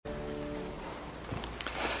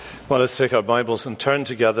Well, let's take our Bibles and turn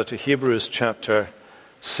together to Hebrews chapter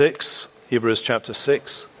 6. Hebrews chapter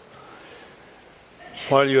 6.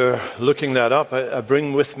 While you're looking that up, I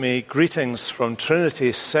bring with me greetings from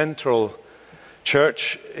Trinity Central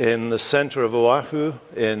Church in the center of Oahu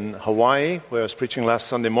in Hawaii, where I was preaching last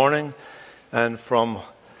Sunday morning, and from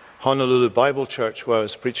Honolulu Bible Church, where I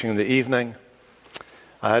was preaching in the evening.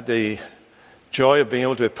 I had the joy of being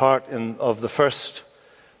able to be part of the first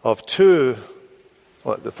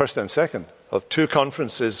and second of two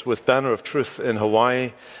conferences with Banner of Truth in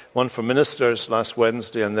Hawaii, one for ministers last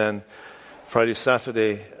Wednesday, and then Friday,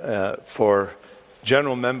 Saturday for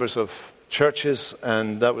general members of churches,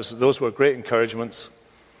 and those were great encouragements.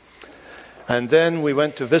 And then we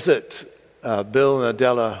went to visit Bill and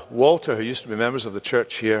Adela Walter, who used to be members of the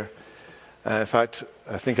church here. In fact,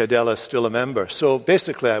 I think Adela is still a member. So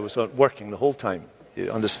basically I was working the whole time, you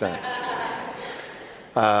understand.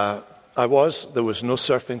 There was no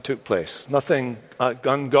surfing took place. Nothing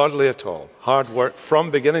ungodly at all. Hard work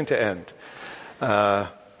from beginning to end. But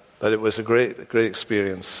it was a great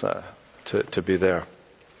experience to be there.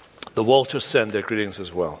 The Walters send their greetings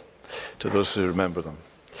as well to those who remember them.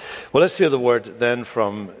 Well, let's hear the word then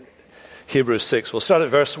from Hebrews 6. We'll start at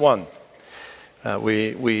verse 1.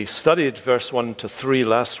 We studied verse 1 to 3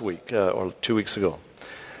 last week, or 2 weeks ago.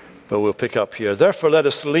 But we'll pick up here. Therefore, let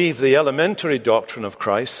us leave the elementary doctrine of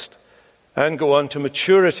Christ and go on to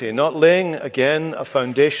maturity, not laying again a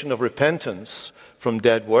foundation of repentance from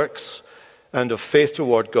dead works and of faith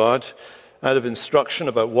toward God, and of instruction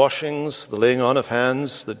about washings, the laying on of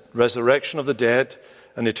hands, the resurrection of the dead,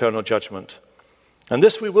 and eternal judgment. And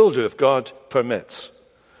this we will do if God permits.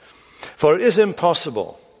 For it is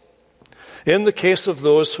impossible, in the case of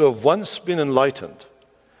those who have once been enlightened,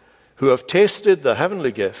 who have tasted the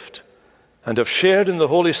heavenly gift, and have shared in the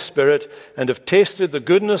Holy Spirit, and have tasted the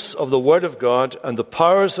goodness of the Word of God and the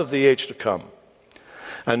powers of the age to come,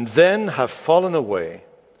 and then have fallen away,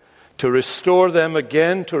 to restore them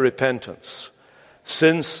again to repentance,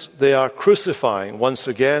 since they are crucifying once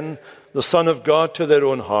again the Son of God to their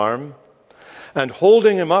own harm, and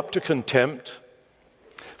holding him up to contempt.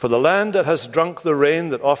 For the land that has drunk the rain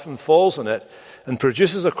that often falls on it, and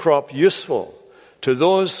produces a crop useful to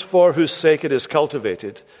those for whose sake it is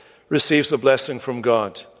cultivated, receives a blessing from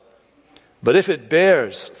God. But if it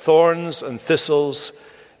bears thorns and thistles,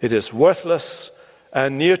 it is worthless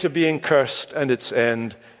and near to being cursed, and its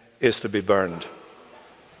end is to be burned.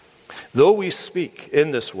 Though we speak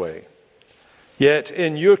in this way, yet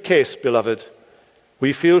in your case, beloved,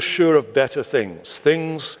 we feel sure of better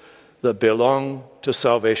things that belong to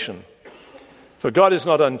salvation. For God is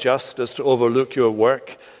not unjust as to overlook your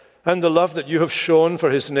work and the love that you have shown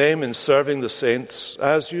for his name in serving the saints,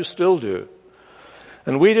 as you still do.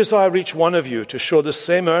 And we desire each one of you to show the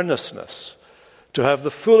same earnestness, to have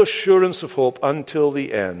the full assurance of hope until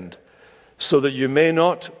the end, so that you may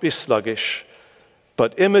not be sluggish,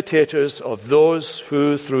 but imitators of those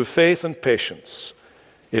who, through faith and patience,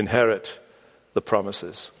 inherit the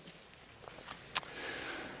promises.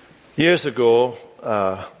 Years ago,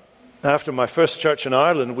 after my first church in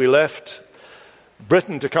Ireland, we left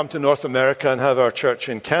Britain to come to North America and have our church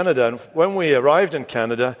in Canada. And when we arrived in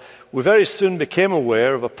Canada, we very soon became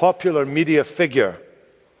aware of a popular media figure.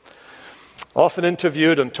 Often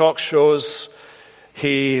interviewed on talk shows,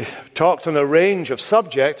 he talked on a range of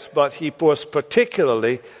subjects, but he was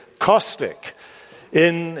particularly caustic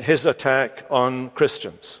in his attack on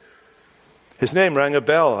Christians. His name rang a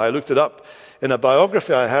bell. I looked it up in a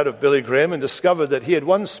biography I had of Billy Graham and discovered that he had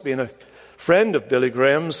once been a friend of Billy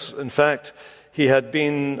Graham's. In fact, he had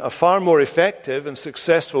been a far more effective and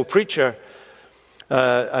successful preacher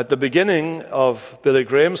at the beginning of Billy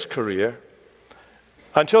Graham's career,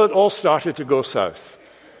 until it all started to go south.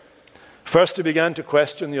 First, he began to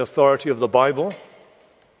question the authority of the Bible.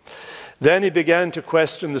 Then he began to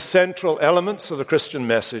question the central elements of the Christian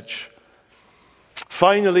message.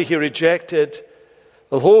 Finally, he rejected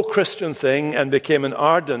the whole Christian thing and became an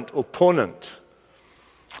ardent opponent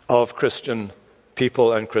of Christian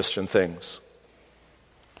people and Christian things.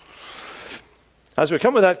 As we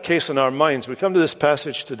come with that case in our minds, we come to this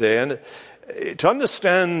passage today, and to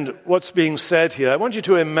understand what's being said here, I want you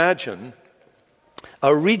to imagine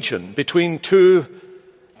a region between two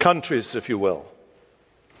countries, if you will.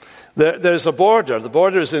 There's a border. The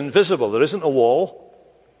border is invisible. There isn't a wall,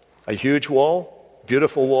 a huge wall,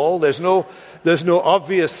 beautiful wall. There's no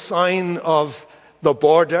obvious sign of the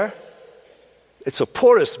border. It's a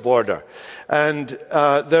porous border. And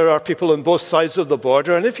there are people on both sides of the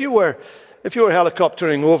border. And if you were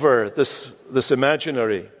helicoptering over this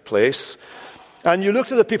imaginary place, And you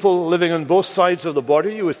looked at the people living on both sides of the border,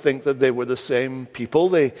 you would think that they were the same people.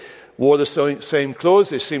 They wore the same clothes.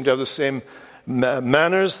 They seemed to have the same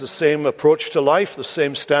manners, the same approach to life, the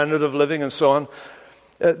same standard of living, and so on.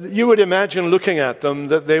 You would imagine looking at them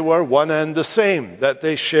that they were one and the same, that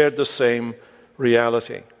they shared the same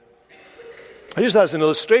reality. I use that as an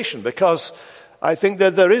illustration because I think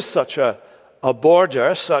that there is such a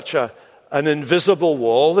border, such an invisible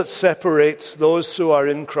wall that separates those who are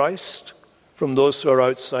in Christ from those who are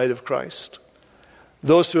outside of Christ,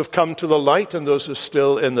 those who have come to the light and those who are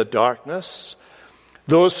still in the darkness,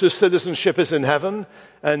 those whose citizenship is in heaven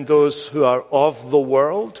and those who are of the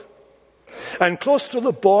world. And close to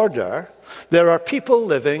the border, there are people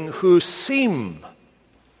living who seem,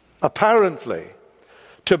 apparently,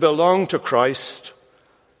 to belong to Christ,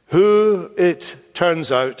 who, it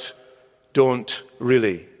turns out, don't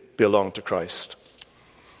really belong to Christ.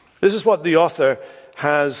 This is what the author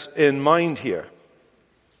has in mind here.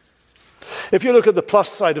 If you look at the plus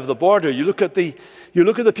side of the border, you look at the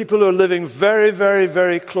people who are living very, very,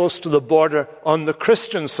 very close to the border on the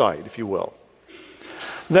Christian side, if you will.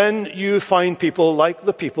 Then you find people like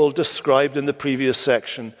the people described in the previous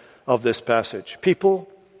section of this passage. People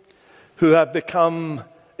who have become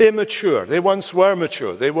immature. They once were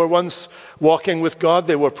mature. They were once walking with God.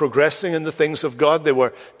 They were progressing in the things of God. They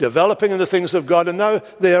were developing in the things of God. And now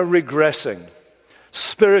they are regressing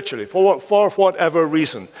spiritually. For whatever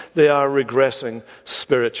reason, they are regressing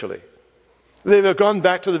spiritually. They have gone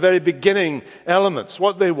back to the very beginning elements.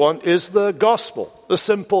 What they want is the gospel, the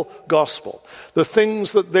simple gospel, the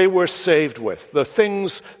things that they were saved with, the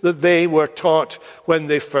things that they were taught when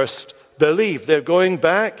they first believed. They're going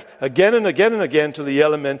back again and again and again to the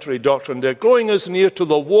elementary doctrine. They're going as near to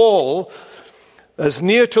the wall, as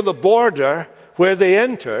near to the border where they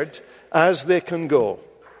entered as they can go.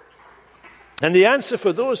 And the answer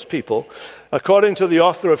for those people, according to the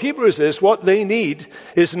author of Hebrews, is what they need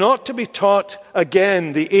is not to be taught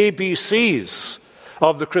again the ABCs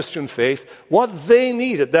of the Christian faith. What they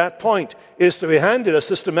need at that point is to be handed a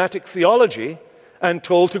systematic theology and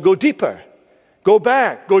told to go deeper. Go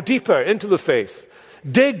back, go deeper into the faith.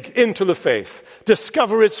 Dig into the faith.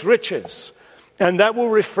 Discover its riches. And that will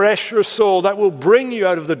refresh your soul. That will bring you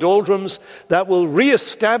out of the doldrums. That will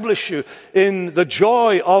reestablish you in the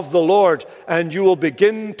joy of the Lord. And you will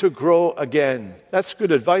begin to grow again. That's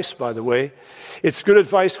good advice, by the way. It's good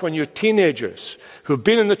advice when your teenagers who've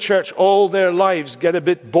been in the church all their lives get a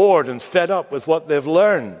bit bored and fed up with what they've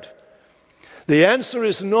learned. The answer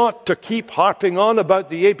is not to keep harping on about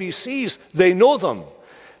the ABCs. They know them.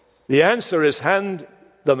 The answer is hand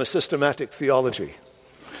them a systematic theology.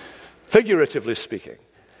 Figuratively speaking,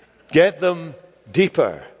 get them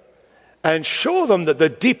deeper and show them that the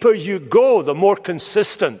deeper you go, the more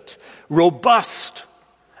consistent, robust,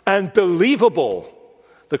 and believable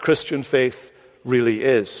the Christian faith really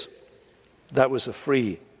is. That was a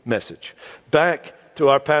free message. Back to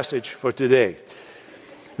our passage for today.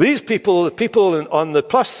 These people, the people on the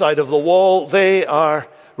plus side of the wall, they are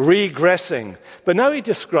regressing. But now he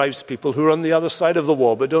describes people who are on the other side of the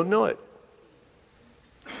wall but don't know it.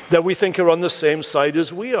 That we think are on the same side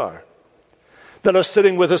as we are, that are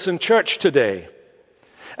sitting with us in church today.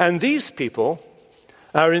 And these people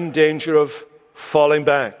are in danger of falling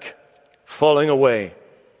back, falling away.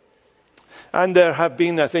 And there have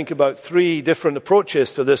been, I think, about 3 different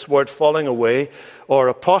approaches to this word falling away, or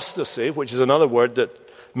apostasy, which is another word that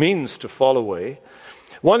means to fall away.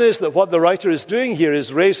 One is that what the writer is doing here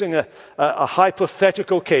is raising a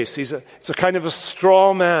hypothetical case. It's a kind of a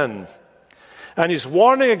straw man. And he's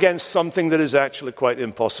warning against something that is actually quite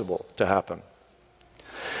impossible to happen.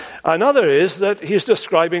 Another is that he's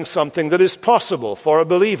describing something that is possible for a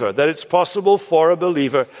believer, that it's possible for a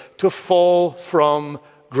believer to fall from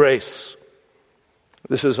grace.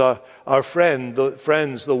 This is our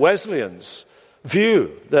friends, the Wesleyans'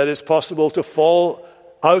 view that it's possible to fall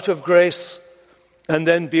out of grace and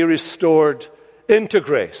then be restored into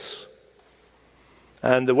grace.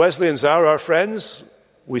 And the Wesleyans are our friends.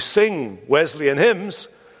 We sing Wesleyan hymns,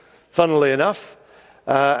 funnily enough,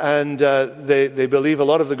 and they believe a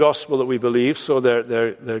lot of the gospel that we believe, so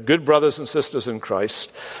they're good brothers and sisters in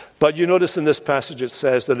Christ. But you notice in this passage it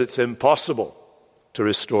says that it's impossible to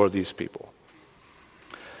restore these people.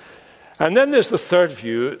 And then there's the third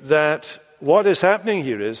view, that what is happening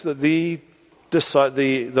here is that the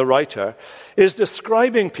writer is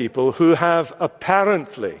describing people who have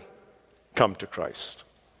apparently come to Christ.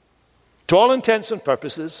 To all intents and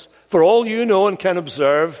purposes, for all you know and can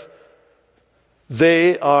observe,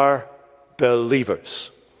 they are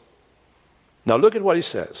believers. Now look at what he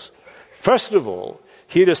says. First of all,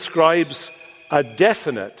 he describes a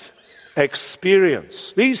definite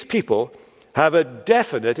experience. These people have a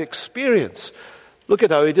definite experience. Look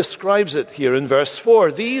at how he describes it here in verse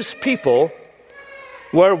 4. These people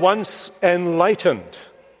were once enlightened.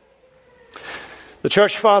 The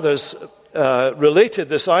church fathers related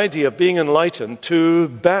this idea of being enlightened to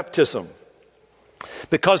baptism.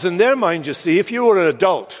 Because in their mind, you see, if you were an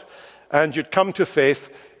adult and you'd come to faith,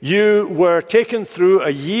 you were taken through a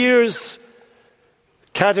year's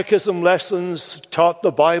catechism lessons, taught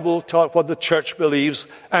the Bible, taught what the church believes,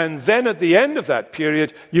 and then at the end of that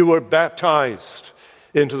period, you were baptized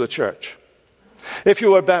into the church. If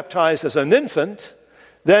you were baptized as an infant,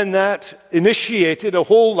 then that initiated a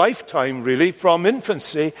whole lifetime, really, from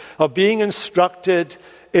infancy of being instructed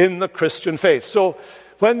in the Christian faith. So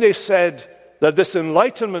when they said that this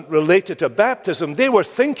enlightenment related to baptism, they were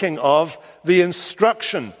thinking of the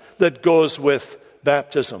instruction that goes with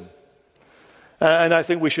baptism. And I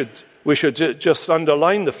think we should just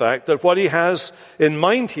underline the fact that what he has in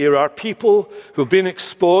mind here are people who've been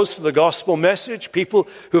exposed to the gospel message, people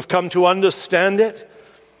who've come to understand it.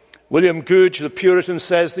 William Gouge, the Puritan,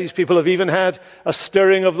 says these people have even had a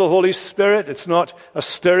stirring of the Holy Spirit. It's not a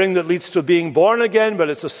stirring that leads to being born again, but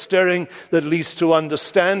it's a stirring that leads to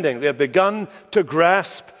understanding. They have begun to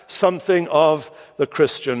grasp something of the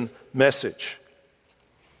Christian message.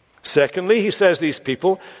 Secondly, he says these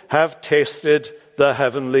people have tasted the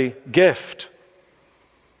heavenly gift.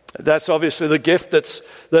 That's obviously the gift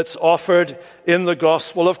that's offered in the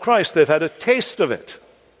gospel of Christ. They've had a taste of it.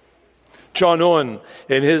 John Owen,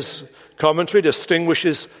 in his commentary,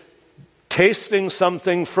 distinguishes tasting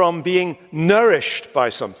something from being nourished by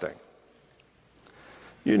something.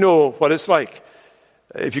 You know what it's like.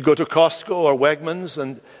 If you go to Costco or Wegmans,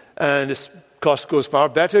 and Costco's far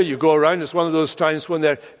better, you go around, it's one of those times when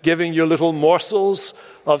they're giving you little morsels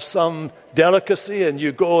of some delicacy, and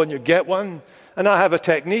you go and you get one. And I have a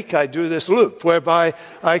technique, I do this loop, whereby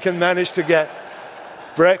I can manage to get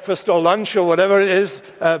breakfast or lunch or whatever it is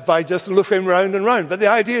by just looping round and round. But the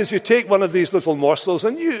idea is you take one of these little morsels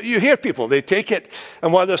and you hear people. They take it,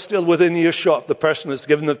 and while they're still within earshot, the person that's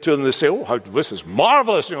given it to them, they say, oh, this is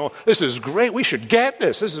marvelous, this is great, we should get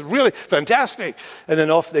this. This is really fantastic. And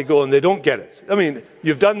then off they go and they don't get it. I mean,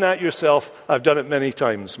 you've done that yourself. I've done it many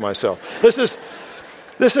times myself. This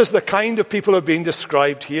is the kind of people who are being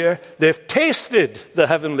described here. They've tasted the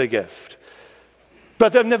heavenly gift,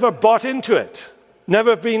 but they've never bought into it.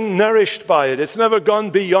 Never been nourished by it. It's never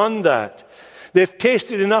gone beyond that. They've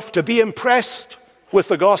tasted enough to be impressed with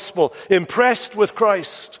the gospel, impressed with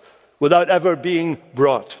Christ, without ever being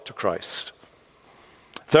brought to Christ.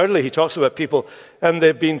 Thirdly, he talks about people, and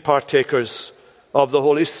they've been partakers of the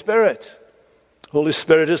Holy Spirit. Holy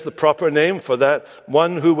Spirit is the proper name for that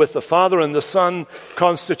one who with the Father and the Son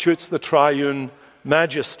constitutes the triune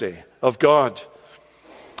majesty of God.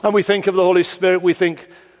 And we think of the Holy Spirit,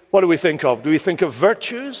 what do we think of? Do we think of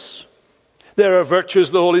virtues? There are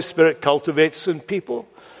virtues the Holy Spirit cultivates in people.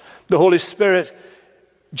 The Holy Spirit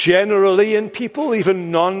generally in people,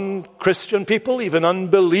 even non-Christian people, even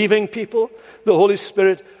unbelieving people, the Holy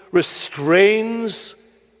Spirit restrains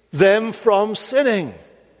them from sinning,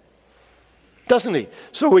 doesn't he?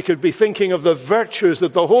 So we could be thinking of the virtues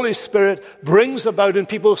that the Holy Spirit brings about in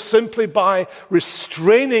people simply by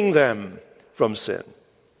restraining them from sin.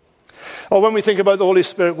 Or when we think about the Holy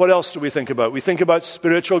Spirit, what else do we think about? We think about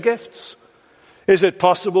spiritual gifts. Is it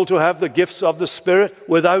possible to have the gifts of the Spirit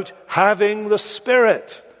without having the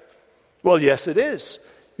Spirit? Well, yes, it is.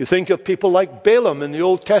 You think of people like Balaam in the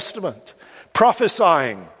Old Testament,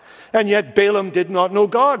 prophesying, and yet Balaam did not know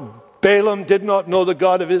God. Balaam did not know the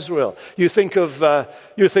God of Israel. You think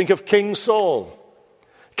of King Saul.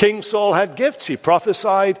 King Saul had gifts. He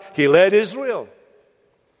prophesied. He led Israel.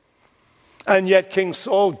 And yet King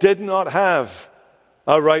Saul did not have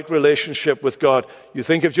a right relationship with God. You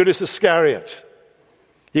think of Judas Iscariot.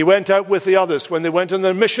 He went out with the others when they went on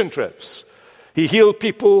their mission trips. He healed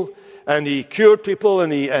people and he cured people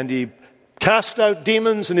and he cast out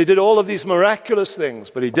demons and he did all of these miraculous things,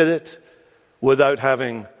 but he did it without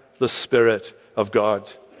having the Spirit of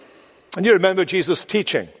God. And you remember Jesus'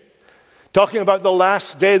 teaching, talking about the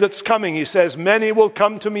last day that's coming. He says, many will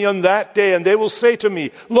come to me on that day and they will say to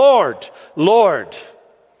me, Lord, Lord,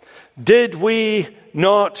 did we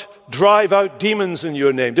not drive out demons in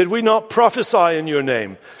your name? Did we not prophesy in your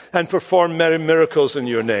name and perform many miracles in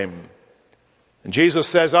your name? And Jesus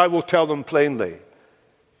says, I will tell them plainly,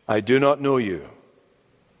 I do not know you.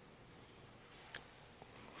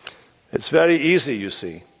 It's very easy, you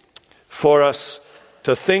see, for us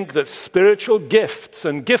to think that spiritual gifts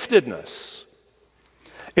and giftedness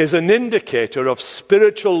is an indicator of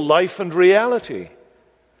spiritual life and reality.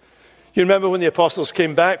 You remember when the apostles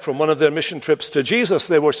came back from one of their mission trips to Jesus,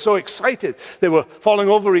 they were so excited. They were falling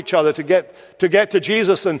over each other to get to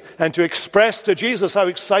Jesus and to express to Jesus how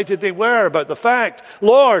excited they were about the fact,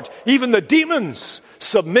 Lord, even the demons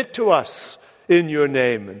submit to us in your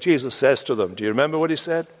name. And Jesus says to them, do you remember what he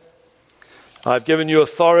said? I've given you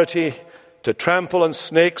authority to trample on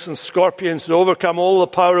snakes and scorpions, to overcome all the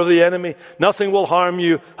power of the enemy. Nothing will harm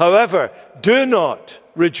you. However, do not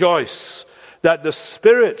rejoice that the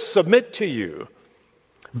spirits submit to you,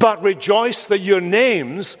 but rejoice that your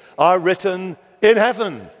names are written in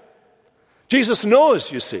heaven. Jesus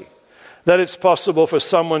knows, you see, that it's possible for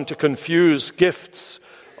someone to confuse gifts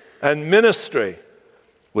and ministry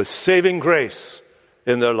with saving grace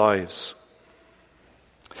in their lives.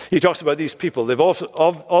 He talks about these people. They've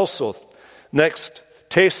also next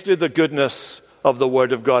tasted the goodness of the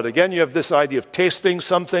Word of God. Again, you have this idea of tasting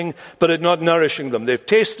something, but it not nourishing them. They've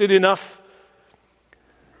tasted enough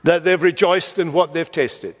that they've rejoiced in what they've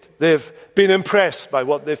tasted. They've been impressed by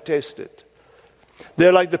what they've tasted.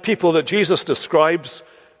 They're like the people that Jesus describes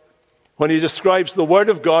when he describes the Word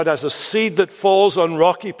of God as a seed that falls on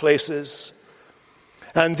rocky places.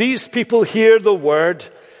 And these people hear the Word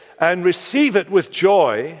and receive it with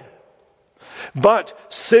joy, but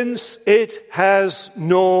since it has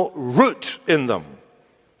no root in them,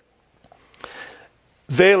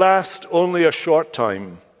 they last only a short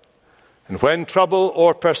time. And when trouble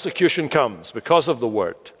or persecution comes because of the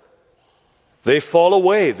Word, they fall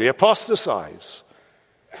away, they apostatize.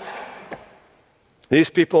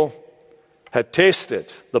 These people had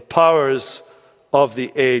tasted the powers of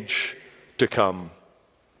the age to come.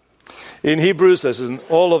 In Hebrews, as in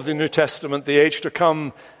all of the New Testament, the age to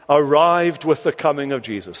come arrived with the coming of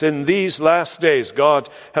Jesus. In these last days, God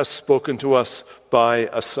has spoken to us by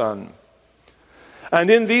a Son. And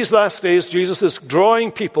in these last days, Jesus is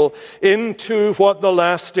drawing people into what the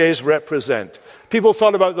last days represent. People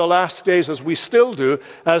thought about the last days, as we still do,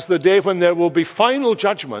 as the day when there will be final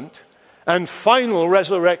judgment and final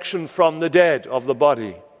resurrection from the dead of the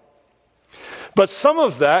body. But some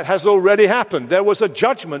of that has already happened. There was a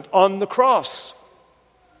judgment on the cross.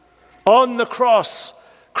 On the cross,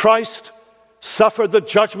 Christ suffered the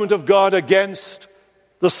judgment of God against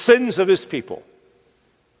the sins of his people,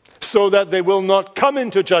 so that they will not come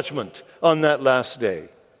into judgment on that last day.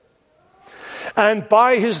 And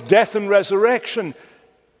by his death and resurrection,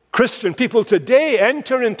 Christian people today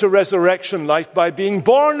enter into resurrection life by being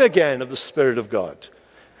born again of the Spirit of God,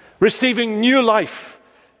 receiving new life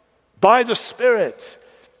by the Spirit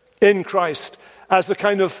in Christ as the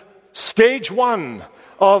kind of stage one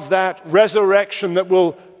of that resurrection that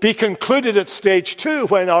will be concluded at stage 2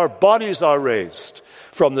 when our bodies are raised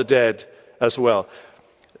from the dead as well.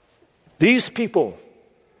 These people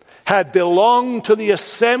had belonged to the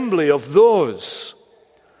assembly of those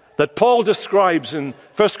that Paul describes in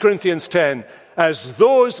 1 Corinthians 10 as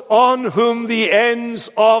those on whom the ends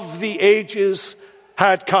of the ages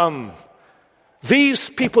had come.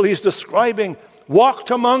 These people he's describing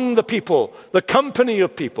walked among the people, the company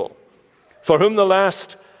of people, for whom the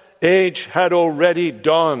last age had already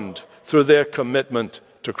dawned through their commitment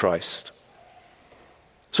to Christ.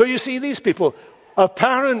 So you see, these people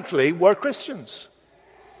apparently were Christians.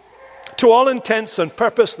 To all intents and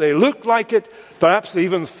purpose, they looked like it. Perhaps they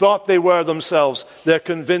even thought they were themselves. They're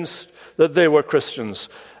convinced that they were Christians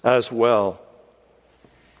as well.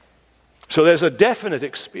 So there's a definite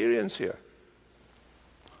experience here.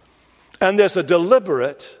 And there's a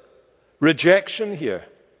deliberate rejection here.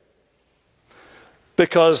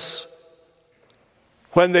 Because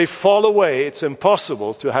when they fall away, it's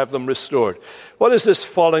impossible to have them restored. What is this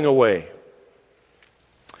falling away?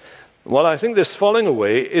 Well, I think this falling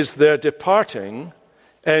away is their departing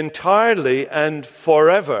entirely and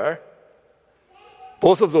forever,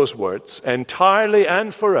 both of those words, entirely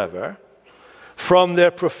and forever, from their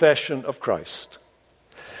profession of Christ.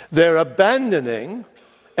 They're abandoning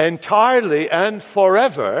entirely and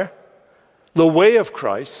forever the way of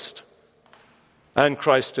Christ and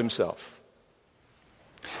Christ himself.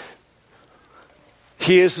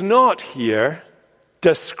 He is not here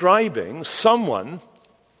describing someone,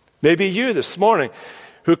 maybe you this morning,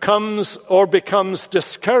 who comes or becomes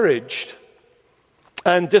discouraged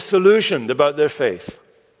and disillusioned about their faith.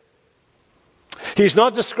 He's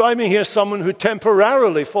not describing here someone who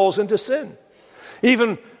temporarily falls into sin,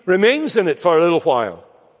 even remains in it for a little while.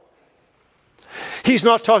 He's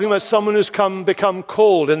not talking about someone who's become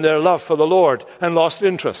cold in their love for the Lord and lost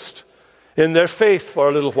interest in their faith for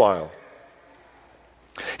a little while.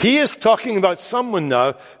 He is talking about someone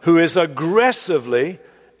now who is aggressively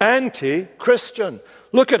anti-Christian.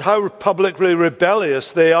 Look at how publicly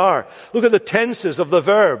rebellious they are. Look at the tenses of the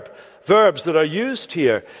verb. verbs that are used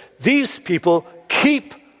here. These people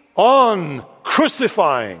keep on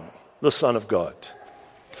crucifying the Son of God.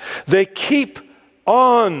 They keep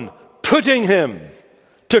on putting him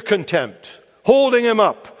to contempt, holding him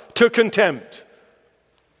up to contempt.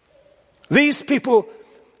 These people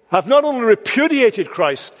have not only repudiated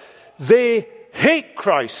Christ, they hate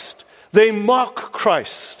Christ. They mock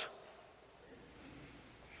Christ.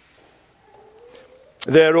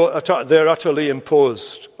 They're utterly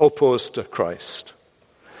opposed to Christ.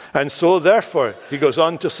 And so, therefore, he goes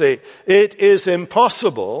on to say, it is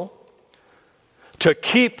impossible to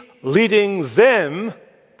keep leading them,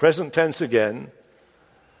 present tense again,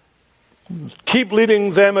 keep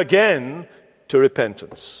leading them again to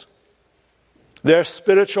repentance. Their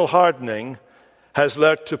spiritual hardening has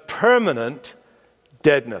led to permanent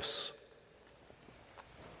deadness.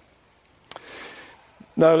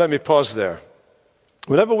 Now, let me pause there.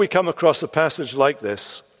 Whenever we come across a passage like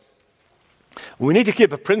this, we need to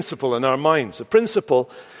keep a principle in our minds. A principle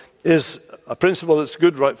is a principle that's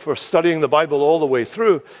good, right, for studying the Bible all the way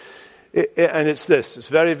through. And it's this. It's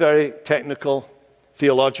very, very technical,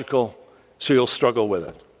 theological, so you'll struggle with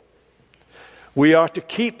it. We are to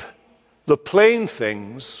keep the plain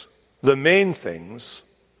things, the main things,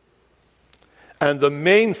 and the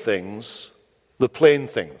main things, the plain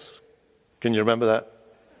things. Can you remember that?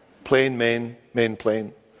 Plain, main,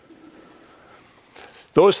 plain.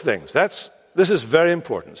 Those things. This is very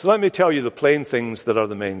important. So let me tell you the plain things that are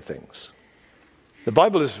the main things. The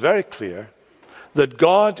Bible is very clear that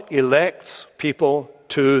God elects people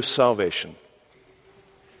to salvation.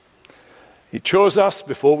 He chose us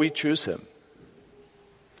before we choose him.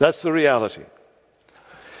 That's the reality.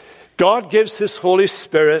 God gives his Holy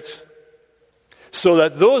Spirit so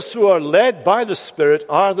that those who are led by the Spirit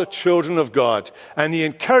are the children of God. And he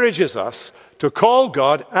encourages us to call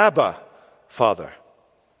God Abba, Father.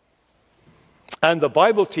 And the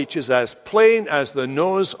Bible teaches as plain as the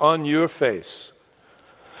nose on your face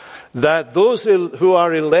that those who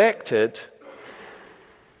are elected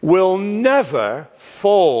will never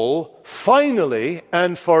fall finally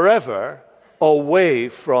and forever away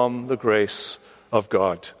from the grace of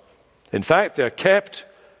God. In fact, they're kept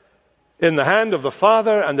in the hand of the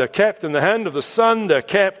Father, and they're kept in the hand of the Son. They're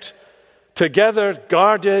kept together,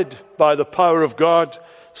 guarded by the power of God,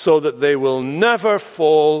 so that they will never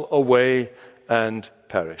fall away and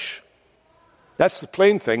perish. That's the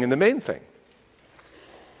plain thing and the main thing.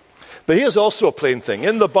 But here's also a plain thing.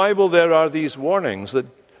 In the Bible, there are these warnings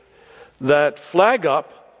that flag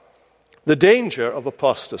up the danger of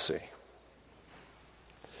apostasy.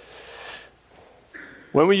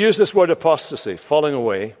 When we use this word apostasy, falling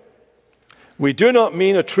away, we do not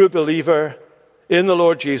mean a true believer in the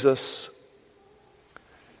Lord Jesus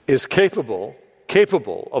is capable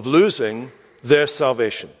of losing their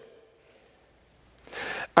salvation.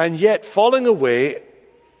 And yet, falling away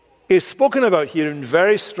is spoken about here in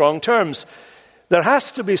very strong terms. There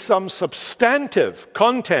has to be some substantive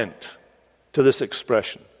content to this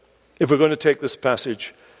expression if we're going to take this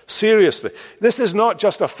passage seriously. This is not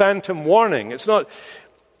just a phantom warning.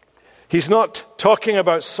 He's not talking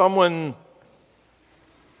about someone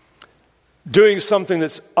doing something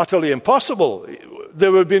that's utterly impossible.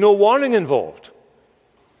 There would be no warning involved.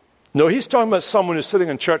 No, he's talking about someone who's sitting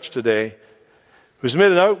in church today who's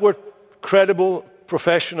made an outward, credible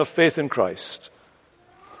profession of faith in Christ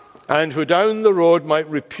and who down the road might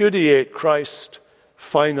repudiate Christ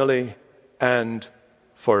finally and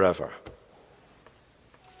forever.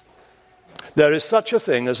 There is such a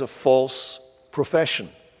thing as a false profession.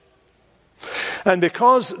 And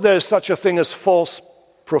because there's such a thing as false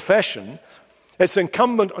profession, it's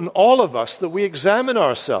incumbent on all of us that we examine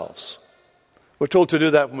ourselves. We're told to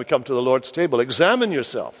do that when we come to the Lord's table. Examine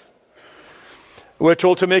yourself. We're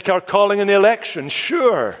told to make our calling and election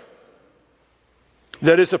sure.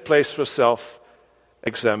 There is a place for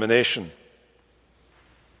self-examination.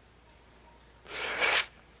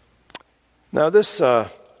 Now, this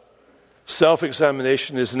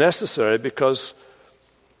self-examination is necessary because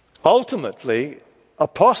ultimately,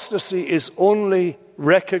 apostasy is only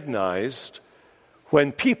recognized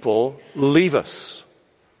when people leave us.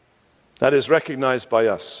 That is recognized by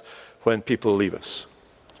us when people leave us.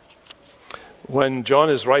 When John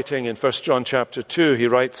is writing in 1 John chapter 2, he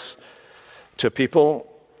writes to people,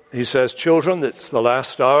 he says, "Children, it's the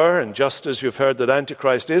last hour, and just as you've heard that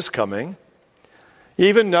Antichrist is coming,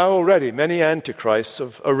 even now already many Antichrists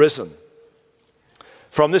have arisen.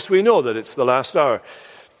 From this we know that it's the last hour.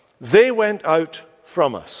 They went out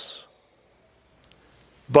from us,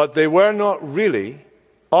 but they were not really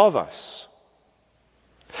of us.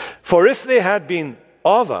 For if they had been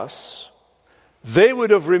of us, they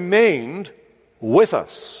would have remained with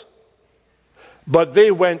us. But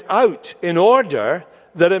they went out in order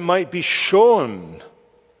that it might be shown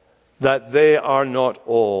that they are not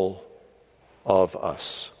all of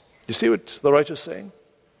us. You see what the writer is saying?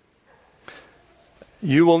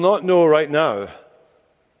 You will not know right now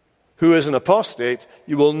who is an apostate.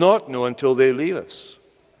 You will not know until they leave us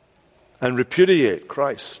and repudiate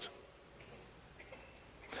Christ.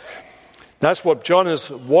 That's what John is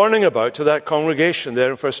warning about to that congregation there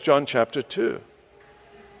in 1 John chapter 2.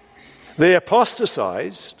 They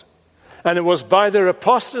apostatized, and it was by their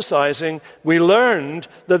apostatizing we learned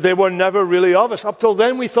that they were never really of us. Up till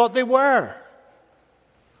then we thought they were.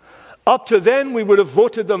 Up to then we would have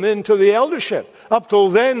voted them into the eldership. Up till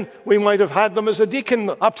then we might have had them as a deacon.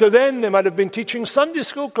 Up to then they might have been teaching Sunday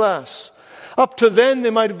school class. Up to then they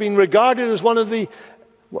might have been regarded as one of the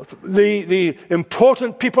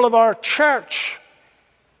important people of our church.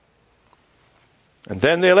 And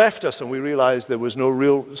then they left us and we realized there was no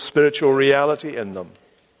real spiritual reality in them.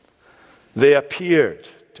 They appeared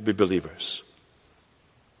to be believers.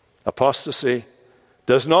 Apostasy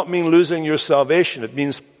does not mean losing your salvation. It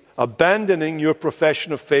means abandoning your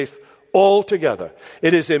profession of faith altogether.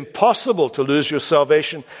 It is impossible to lose your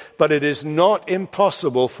salvation, but it is not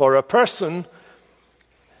impossible for a person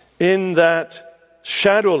in that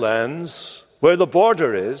shadowlands where the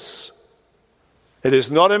border is. It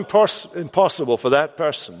is not impossible for that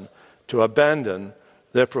person to abandon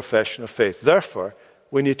their profession of faith. Therefore,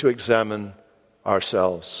 we need to examine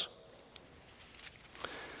ourselves.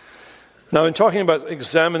 Now, in talking about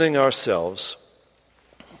examining ourselves,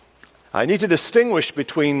 I need to distinguish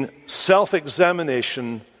between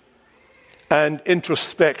self-examination and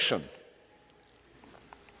introspection.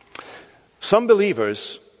 Some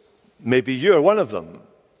believers, maybe you're one of them,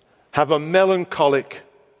 have a melancholic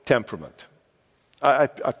temperament. I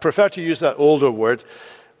prefer to use that older word.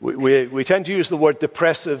 We tend to use the word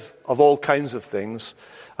depressive of all kinds of things.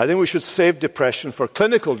 I think we should save depression for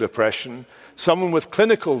clinical depression. Someone with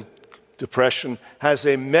clinical depression has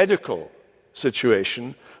a medical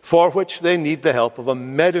situation for which they need the help of a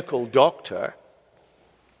medical doctor,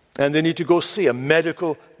 and they need to go see a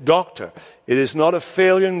medical doctor. It is not a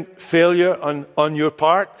failure on your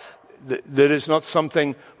part. There is not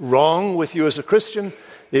something wrong with you as a Christian.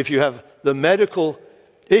 If you have the medical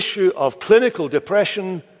issue of clinical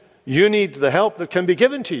depression, you need the help that can be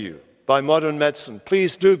given to you by modern medicine.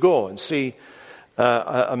 Please do go and see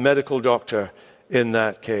a medical doctor in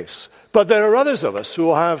that case. But there are others of us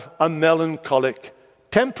who have a melancholic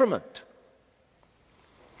temperament.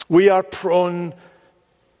 We are prone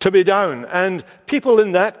to be down, and people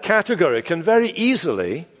in that category can very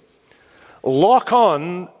easily lock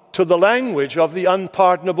on to the language of the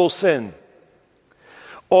unpardonable sin,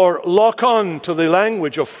 or lock on to the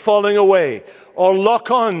language of falling away, or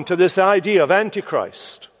lock on to this idea of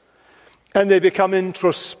Antichrist, and they become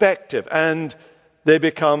introspective, and they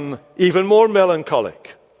become even more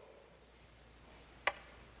melancholic.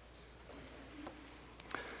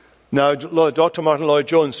 Now, Dr. Martin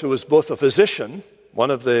Lloyd-Jones, who was both a physician, one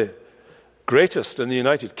of the greatest in the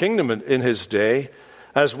United Kingdom in his day,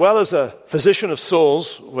 as well as a physician of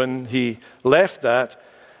souls when he left that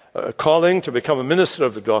calling to become a minister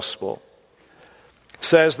of the gospel,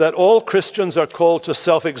 says that all Christians are called to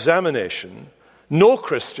self-examination. No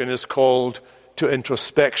Christian is called to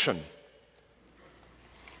introspection.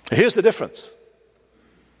 Here's the difference.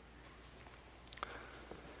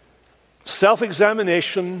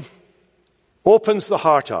 Self-examination opens the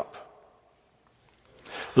heart up,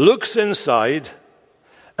 looks inside,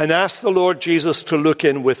 and asks the Lord Jesus to look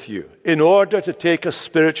in with you in order to take a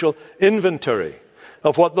spiritual inventory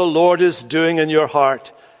of what the Lord is doing in your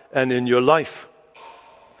heart and in your life.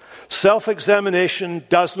 Self-examination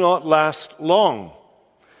does not last long.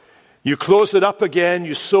 You close it up again,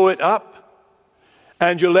 you sew it up,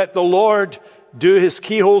 and you let the Lord do his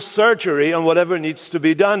keyhole surgery on whatever needs to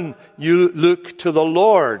be done. You look to the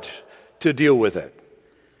Lord to deal with it.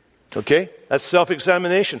 Okay? That's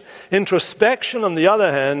self-examination. Introspection, on the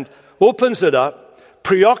other hand, opens it up,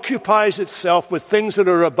 preoccupies itself with things that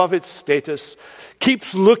are above its status,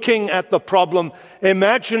 keeps looking at the problem,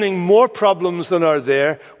 imagining more problems than are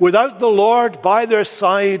there, without the Lord by their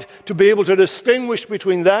side to be able to distinguish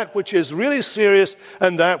between that which is really serious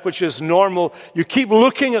and that which is normal. You keep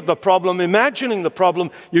looking at the problem, imagining the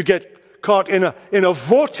problem, you get caught in a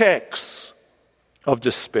vortex of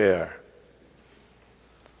despair.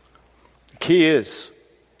 The key is,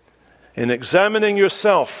 in examining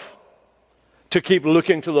yourself, to keep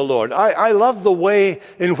looking to the Lord. I love the way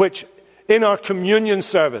in which in our communion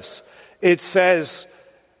service, it says,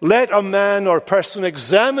 let a man or person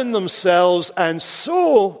examine themselves and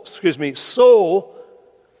so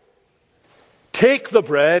take the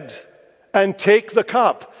bread and take the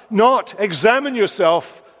cup. Not examine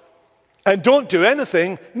yourself and don't do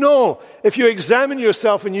anything. No, if you examine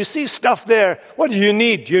yourself and you see stuff there, what do you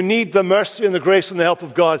need? You need the mercy and the grace and the help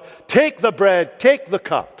of God. Take the bread, take the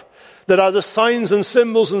cup, that are the signs and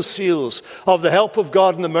symbols and seals of the help of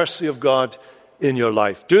God and the mercy of God in your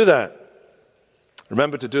life. Do that.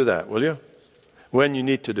 Remember to do that, will you? When you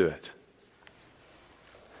need to do it.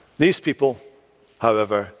 These people,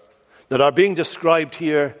 however, that are being described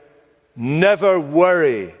here, never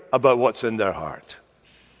worry about what's in their heart.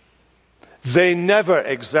 They never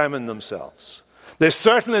examine themselves. They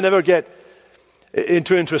certainly never get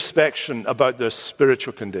into introspection about their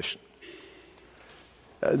spiritual condition.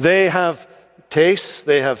 They have tastes,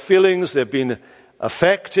 they have feelings, they've been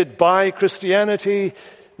affected by Christianity.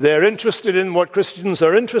 They're interested in what Christians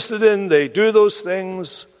are interested in. They do those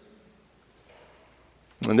things.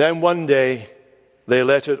 And then one day, they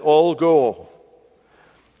let it all go.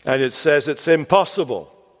 And it says it's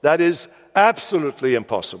impossible. That is absolutely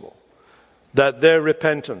impossible. That their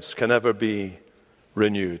repentance can ever be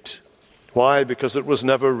renewed. Why? Because it was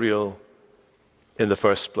never real in the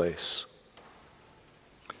first place.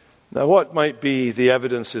 Now, what might be the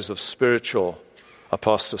evidences of spiritual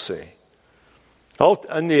apostasy?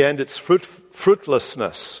 In the end, it's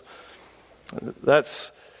fruitlessness.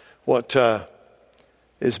 That's what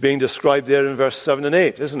is being described there in verse 7 and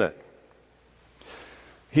 8, isn't it?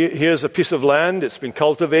 Here's a piece of land. It's been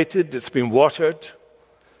cultivated. It's been watered.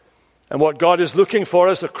 And what God is looking for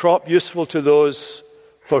is a crop useful to those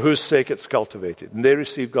for whose sake it's cultivated. And they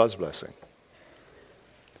receive God's blessing.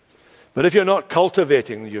 But if you're not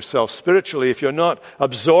cultivating yourself spiritually, if you're not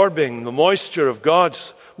absorbing the moisture of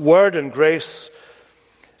God's word and grace,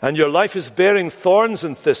 and your life is bearing thorns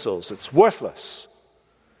and thistles, it's worthless,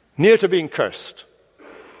 near to being cursed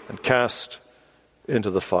and cast into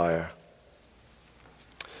the fire.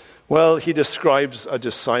 Well, he describes a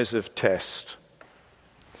decisive test.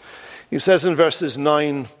 He says in verses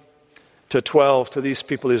 9 to 12 to these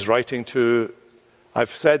people he's writing to,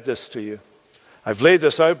 I've said this to you. I've laid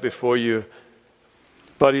this out before you.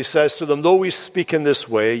 But he says to them, though we speak in this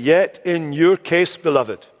way, yet in your case,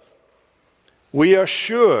 beloved, we are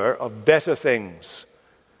sure of better things,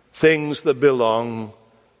 things that belong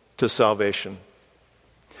to salvation.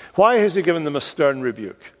 Why has he given them a stern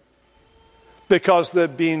rebuke? Because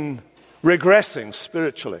they've been regressing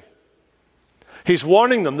spiritually. He's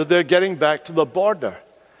warning them that they're getting back to the border.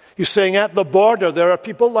 He's saying at the border there are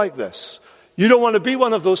people like this. You don't want to be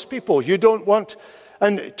one of those people. You don't want,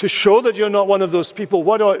 and to show that you're not one of those people,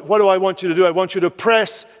 what do I want you to do? I want you to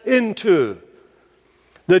press into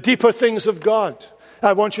the deeper things of God.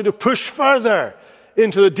 I want you to push further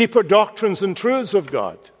into the deeper doctrines and truths of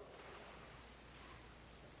God.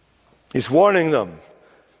 He's warning them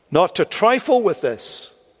not to trifle with this,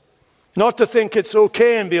 not to think it's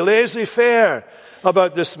okay and be laissez-faire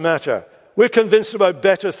about this matter. We're convinced about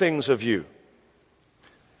better things of you.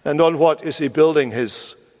 And on what is he building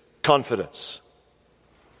his confidence?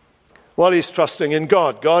 Well, he's trusting in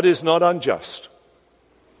God. God is not unjust.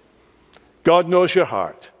 God knows your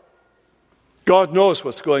heart. God knows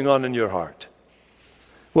what's going on in your heart.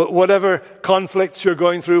 Whatever conflicts you're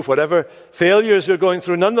going through, whatever failures you're going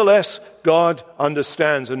through, nonetheless, God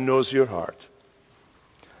understands and knows your heart.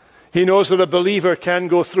 He knows that a believer can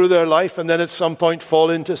go through their life and then at some point fall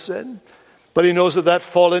into sin. But he knows that that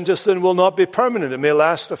fall into sin will not be permanent. It may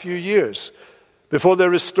last a few years before they're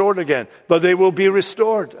restored again. But they will be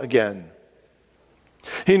restored again.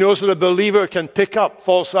 He knows that a believer can pick up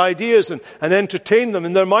false ideas and entertain them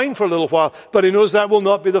in their mind for a little while. But he knows that will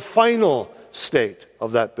not be the final state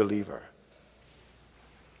of that believer.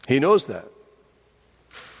 He knows that.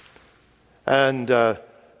 And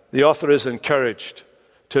the author is encouraged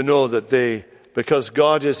to know that because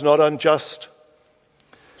God is not unjust,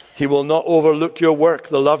 he will not overlook your work,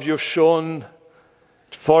 the love you've shown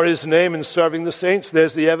for his name in serving the saints.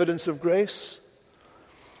 There's the evidence of grace.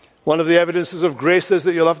 One of the evidences of grace is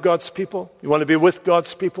that you love God's people. You want to be with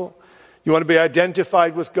God's people. You want to be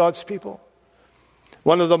identified with God's people.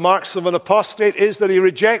 One of the marks of an apostate is that he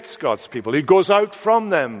rejects God's people. He goes out from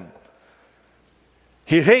them.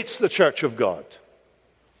 He hates the church of God.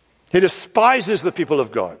 He despises the people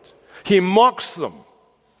of God. He mocks them.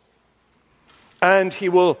 And he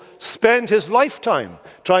will spend his lifetime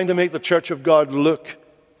trying to make the church of God look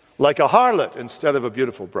like a harlot instead of a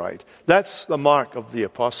beautiful bride. That's the mark of the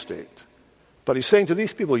apostate. But he's saying to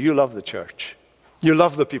these people, you love the church. You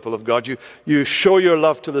love the people of God. You show your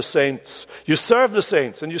love to the saints. You serve the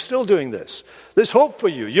saints, and you're still doing this. There's hope for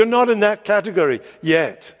you. You're not in that category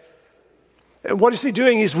yet. And what is he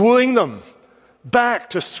doing? He's wooing them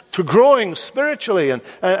back to growing spiritually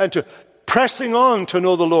and to pressing on to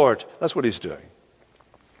know the Lord. That's what he's doing.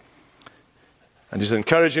 And he's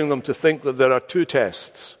encouraging them to think that there are two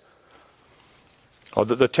tests, or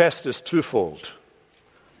that the test is twofold.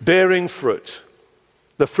 Bearing fruit,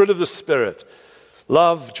 the fruit of the Spirit.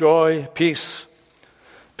 Love, joy, peace,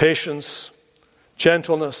 patience,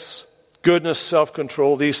 gentleness, goodness,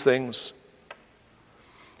 self-control, these things.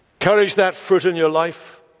 Encourage that fruit in your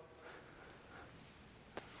life.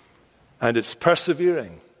 And it's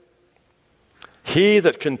persevering. He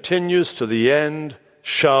that continues to the end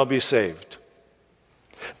shall be saved.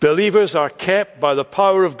 Believers are kept by the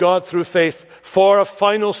power of God through faith for a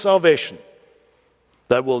final salvation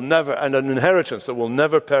that will never, and an inheritance that will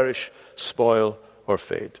never perish, spoil, or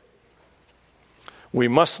fade. We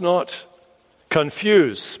must not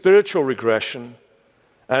confuse spiritual regression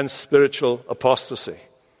and spiritual apostasy.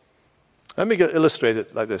 Let me illustrate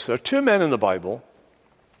it like this. There are two men in the Bible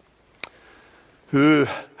who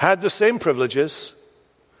had the same privileges,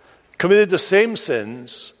 committed the same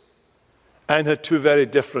sins, and had two very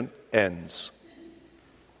different ends.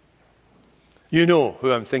 You know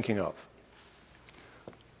who I'm thinking of.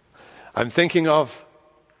 I'm thinking of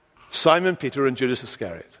Simon Peter and Judas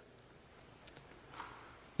Iscariot.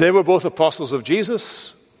 They were both apostles of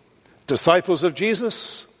Jesus, disciples of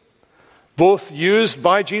Jesus, both used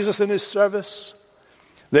by Jesus in his service.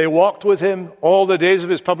 They walked with him all the days of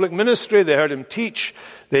his public ministry. They heard him teach.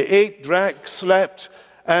 They ate, drank, slept,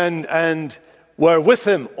 and were with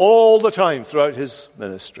him all the time throughout his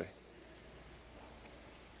ministry.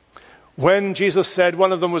 When Jesus said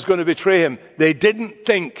one of them was going to betray him, they didn't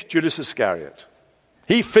think Judas Iscariot.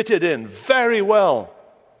 He fitted in very well.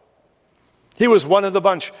 He was one of the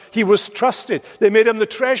bunch. He was trusted. They made him the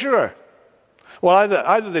treasurer. Well,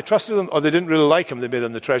 either they trusted him or they didn't really like him. They made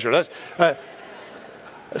him the treasurer.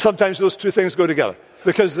 Sometimes those two things go together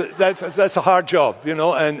because that's a hard job, you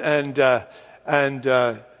know. And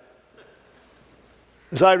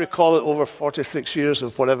as I recall it, over 46 years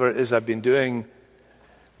of whatever it is I've been doing,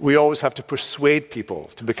 we always have to persuade people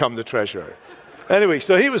to become the treasurer. Anyway,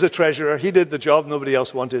 so he was a treasurer. He did the job nobody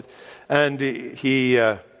else wanted. And he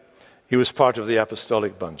was part of the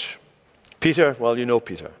apostolic bunch. Peter, well, you know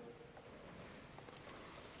Peter.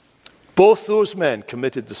 Both those men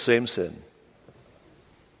committed the same sin.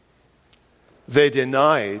 They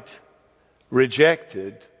denied,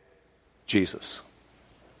 rejected Jesus.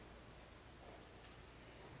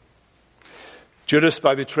 Judas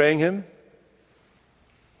by betraying him.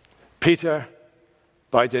 Peter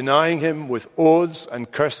by denying him with oaths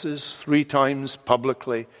and curses 3 times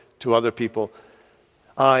publicly to other people.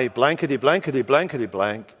 I, blankety, blankety, blankety,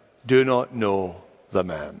 blank, do not know the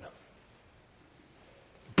man.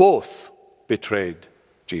 Both betrayed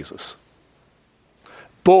Jesus.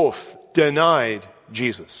 Both denied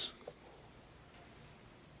Jesus.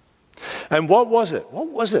 And what was it? What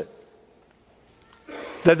was it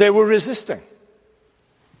that they were resisting?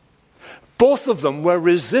 Both of them were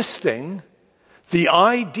resisting the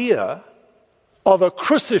idea of a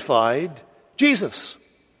crucified Jesus.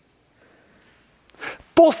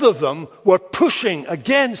 Both of them were pushing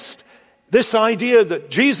against this idea that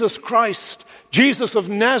Jesus Christ, Jesus of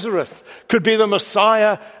Nazareth, could be the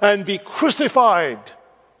Messiah and be crucified.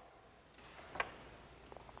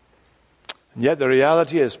 And yet the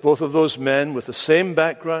reality is both of those men with the same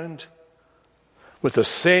background, with the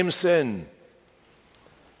same sin,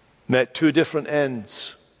 met 2 different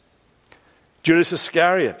ends. Judas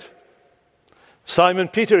Iscariot, Simon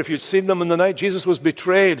Peter, if you'd seen them in the night Jesus was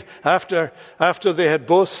betrayed, after they had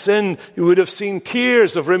both sinned, you would have seen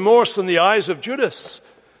tears of remorse in the eyes of Judas.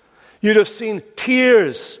 You'd have seen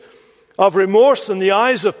tears of remorse in the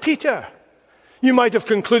eyes of Peter. You might have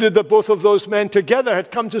concluded that both of those men together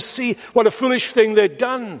had come to see what a foolish thing they'd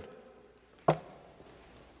done.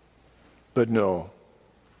 But no,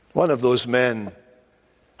 one of those men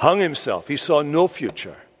hung himself. He saw no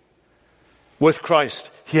future with Christ.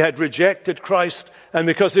 He had rejected Christ, and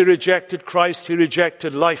because he rejected Christ, he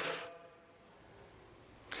rejected life.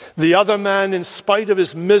 The other man, in spite of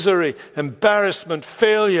his misery, embarrassment,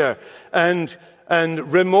 failure, and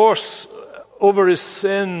remorse over his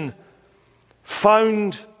sin,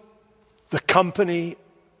 found the company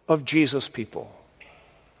of Jesus' people.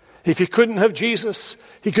 If he couldn't have Jesus,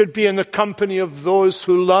 he could be in the company of those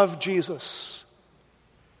who love Jesus.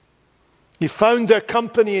 He found their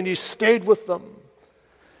company and he stayed with them.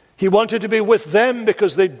 He wanted to be with them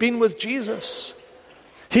because they'd been with Jesus.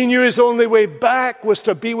 He knew his only way back was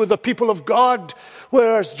to be with the people of God,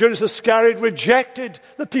 whereas Judas Iscariot rejected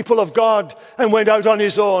the people of God and went out on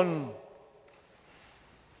his own.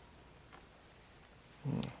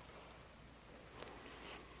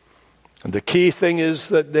 And the key thing is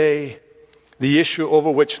that the issue over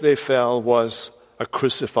which they fell was a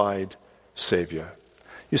crucified Savior.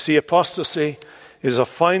 You see, apostasy is a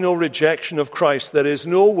final rejection of Christ. There is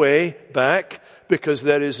no way back because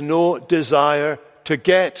there is no desire to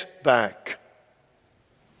get back.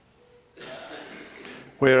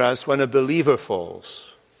 Whereas when a believer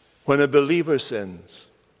falls, when a believer sins,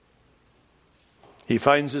 he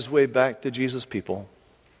finds his way back to Jesus' people.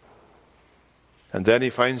 And then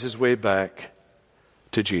he finds his way back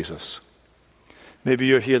to Jesus. Maybe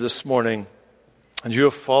you're here this morning and you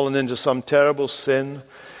have fallen into some terrible sin,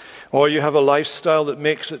 or you have a lifestyle that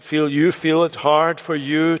makes you feel it hard for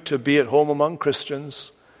you to be at home among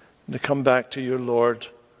Christians and to come back to your Lord.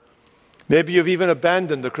 Maybe you've even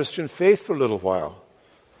abandoned the Christian faith for a little while.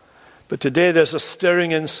 But today there's a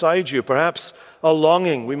stirring inside you, perhaps a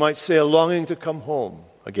longing, we might say a longing to come home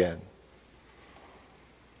again.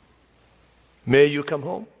 May you come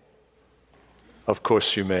home? Of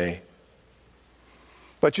course you may.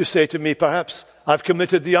 But you say to me, perhaps I've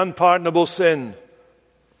committed the unpardonable sin.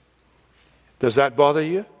 Does that bother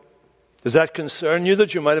you? Does that concern you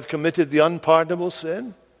that you might have committed the unpardonable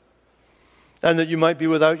sin? And that you might be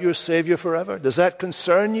without your Savior forever? Does that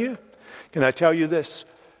concern you? Can I tell you this?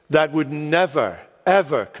 That would never,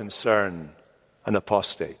 ever concern an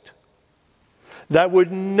apostate. That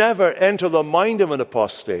would never enter the mind of an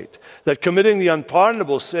apostate that committing the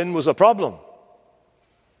unpardonable sin was a problem.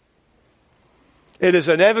 It is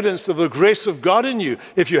an evidence of the grace of God in you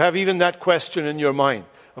if you have even that question in your mind.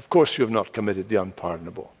 Of course you have not committed the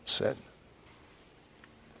unpardonable sin.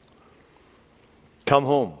 Come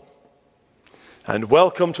home and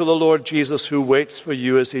welcome to the Lord Jesus, who waits for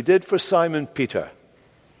you as he did for Simon Peter,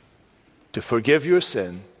 to forgive your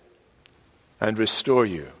sin and restore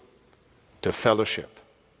you to fellowship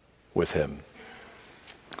with him.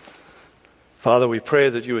 Father, we pray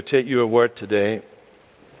that you would take your word today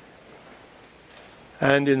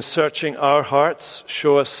and in searching our hearts,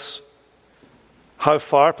 show us how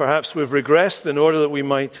far perhaps we've regressed, in order that we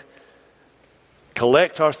might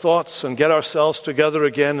collect our thoughts and get ourselves together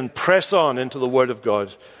again and press on into the Word of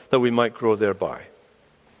God, that we might grow thereby.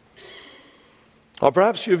 Or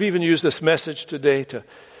perhaps you've even used this message today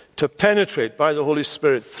to penetrate by the Holy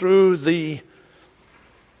Spirit through the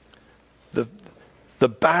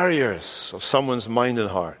barriers of someone's mind and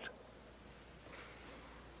heart,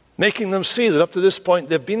 making them see that up to this point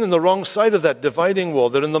they've been on the wrong side of that dividing wall.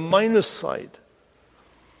 They're on the minus side.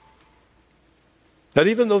 That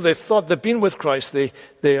even though they've thought they've been with Christ,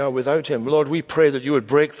 they are without him. Lord, we pray that you would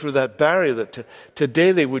break through that barrier, that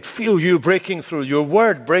today they would feel you breaking through, your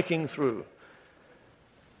word breaking through,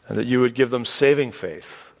 and that you would give them saving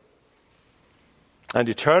faith and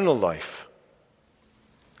eternal life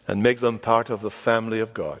and make them part of the family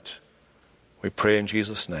of God. We pray in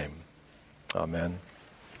Jesus' name. Amen.